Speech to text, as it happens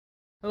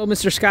Hello,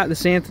 Mr. Scott. This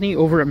is Anthony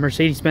over at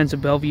Mercedes-Benz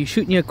of Bellevue,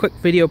 shooting you a quick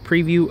video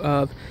preview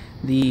of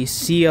the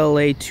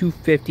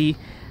CLA250.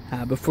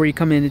 Before you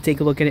come in to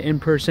take a look at it in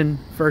person,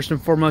 first and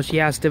foremost,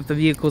 you asked if the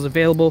vehicle is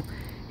available.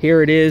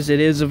 Here it is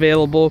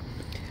available.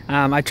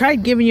 I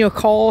tried giving you a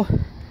call.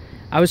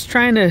 I was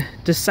trying to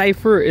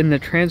decipher in the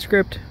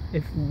transcript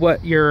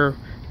what your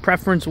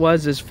preference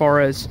was as far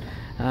as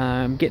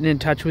getting in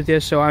touch with you,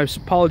 so I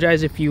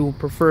apologize if you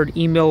preferred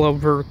email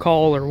over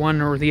call or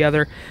one or the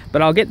other,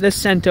 but I'll get this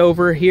sent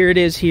over. Here it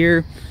is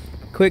here,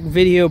 quick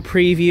video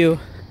preview,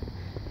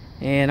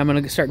 and I'm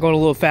gonna start going a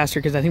little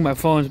faster because I think my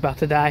phone's about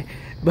to die,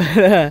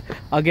 but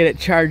I'll get it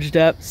charged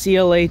up.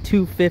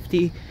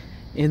 CLA250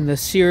 in the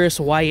Cirrus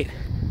white.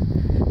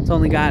 It's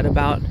only got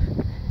about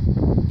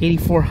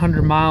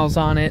 8,400 miles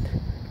on it,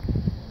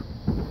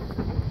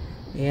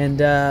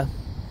 and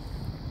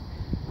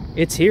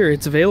it's here,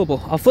 it's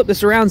available. I'll flip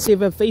this around, see if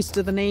I have a face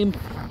to the name.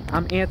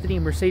 I'm Anthony,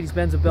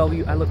 Mercedes-Benz of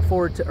Bellevue. I look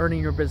forward to earning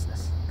your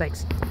business.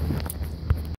 Thanks.